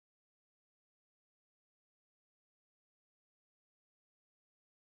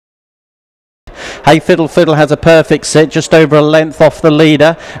Hey Fiddle Fiddle has a perfect sit, just over a length off the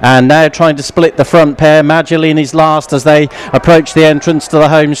leader, and now trying to split the front pair. Maggiolini's last as they approach the entrance to the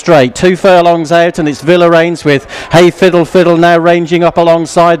home straight. 2 furlongs out, and it's Villareigns with Hey Fiddle Fiddle now ranging up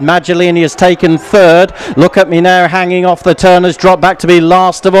alongside. Maggiolini has taken third. Look at Me Now hanging off the turn, has dropped back to be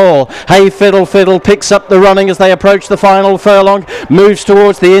last of all. Hey Fiddle Fiddle picks up the running as they approach the final furlong, moves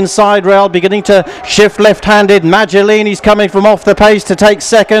towards the inside rail, beginning to shift left-handed. Maggiolini's coming from off the pace to take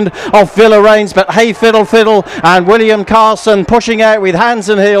second off Villareigns, but Hey Fiddle Fiddle and William Carson pushing out with hands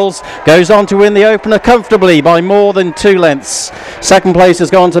and heels goes on to win the opener comfortably by more than 2 lengths. Second place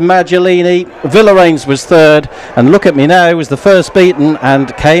has gone to Maggiolini. Villareigns was third, and Look at Me Now was the first beaten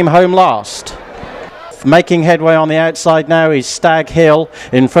and came home last. Making headway on the outside now is Stag Hill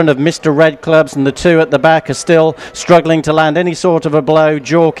in front of Mr. Red Clubs, and the 2 at the back are still struggling to land any sort of a blow.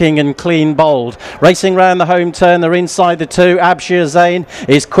 Jorking and Clean Bold racing round the home turn. They're inside the 2. Abshir Zain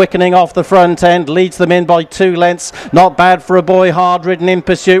is quickening off the front end, leads them in by 2 lengths. Not bad for a boy, hard ridden in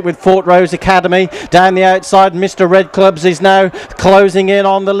pursuit with Fort Rose Academy. Down the outside, Mr. Red Clubs is now closing in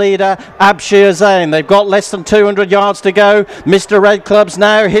on the leader, Abshir Zain. They've got less than 200 yards to go. Mr. Red Clubs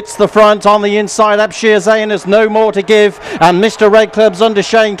now hits the front on the inside. Abshir Zain has no more to give, and Mr. Red Clubs under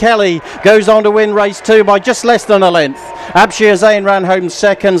Shane Kelly goes on to win race 2 by just less than a length. Abshir Zain ran home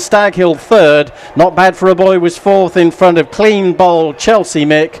second, Stag Hill third. Not Bad for a Boy was fourth in front of Clean Bowl, Chelsea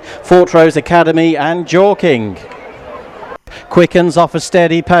Mick, Fort Rose Academy and Jorking. Quickens off a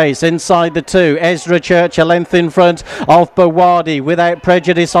steady pace inside the 2. Ezra Church a length in front of Bawardi, Without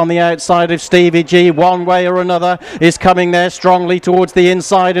Prejudice on the outside of Stevie G. One Way or Another is coming there strongly towards the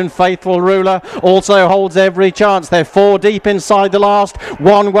inside, and Faithful Ruler also holds every chance. They're 4 deep inside the last.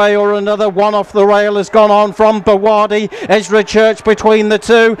 One Way or Another, one off the rail has gone on from Bawardi. Ezra Church between the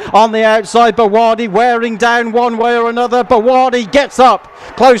 2 on the outside. Bawardi wearing down One Way or Another. Bawardi gets up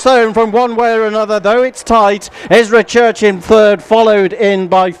close home from One Way or Another, though it's tight. Ezra Church in third, followed in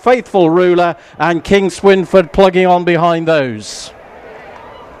by Faithful Ruler and King Swinford plugging on behind those.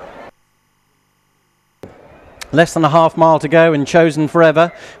 Less than a half mile to go, and Chosen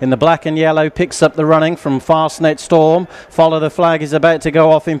Forever in the black and yellow picks up the running from Fastnet Storm. Follow the Flag is about to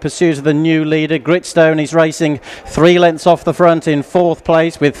go off in pursuit of the new leader. Gritstone is racing 3 lengths off the front in 4th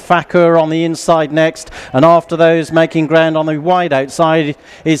place, with Fakur on the inside next, and after those making ground on the wide outside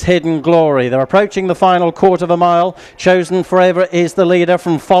is Hidden Glory. They're approaching the final quarter of a mile. Chosen Forever is the leader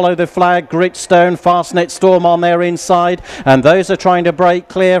from Follow the Flag, Gritstone, Fastnet Storm on their inside, and those are trying to break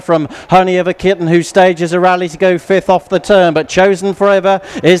clear from Honey of a Kitten, who stages a rally to go 5th off the turn, but Chosen Forever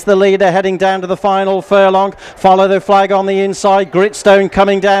is the leader heading down to the final furlong. Follow the Flag on the inside, Gritstone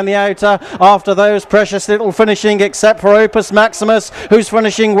coming down the outer. After those, Precious Little finishing, except for Opus Maximus, who's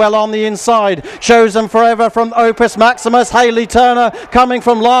finishing well on the inside. Chosen Forever from Opus Maximus. Hayley Turner coming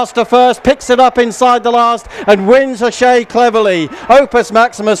from last to first, picks it up inside the last and wins a shade cleverly. Opus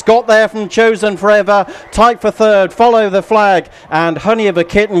Maximus got there from Chosen Forever, tight for third. Follow the Flag and Honey of a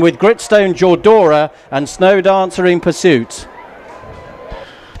Kitten with Gritstone, Jordora and Snow Dancer in pursuit.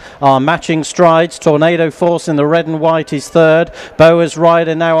 Our matching strides. Tornado Force in the red and white is third. Boa's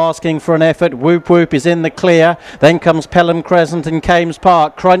Rider now asking for an effort. Whoop Whoop is in the clear. Then comes Pelham Crescent and Kames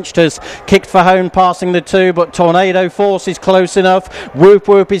Park. Crunched has kicked for home, passing the 2, but Tornado Force is close enough. Whoop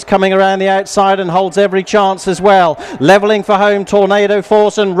Whoop is coming around the outside and holds every chance as well. Levelling for home, Tornado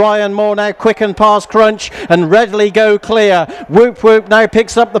Force and Ryan Moore now quicken past Crunch and readily go clear. Whoop Whoop now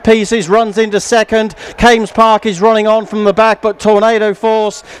picks up the pieces, runs into second. Kames Park is running on from the back, but Tornado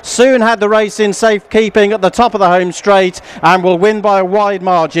Force soon had the race in safekeeping at the top of the home straight and will win by a wide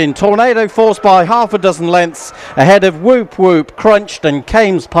margin. Tornado Force by half a dozen lengths ahead of Whoop Whoop, Crunched and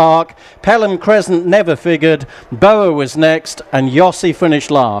Kames Park. Pelham Crescent never figured. Boa was next and Yossi finished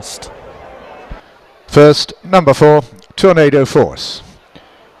last. First, number 4, Tornado Force.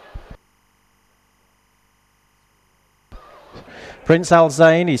 Prince Al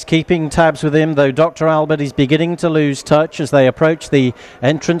Zain is keeping tabs with him, though Dr. Albert is beginning to lose touch as they approach the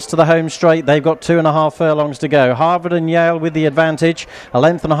entrance to the home straight. They've got 2.5 furlongs to go. Harvard and Yale with the advantage, 1.5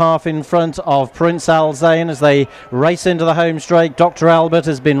 lengths in front of Prince Al Zain as they race into the home straight. Dr. Albert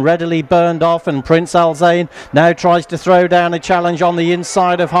has been readily burned off, and Prince Al Zain now tries to throw down a challenge on the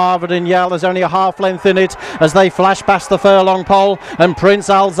inside of Harvard and Yale. There's only a half length in it as they flash past the furlong pole, and Prince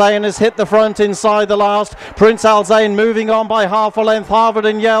Al Zain has hit the front inside the last. Prince Al Zain moving on by half a length. Harvard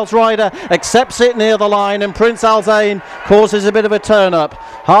and Yale's rider accepts it near the line, and Prince Al Zain causes a bit of a turn up.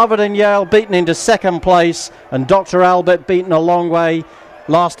 Harvard and Yale beaten into second place, and Dr. Albert beaten a long way,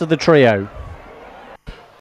 last of the trio.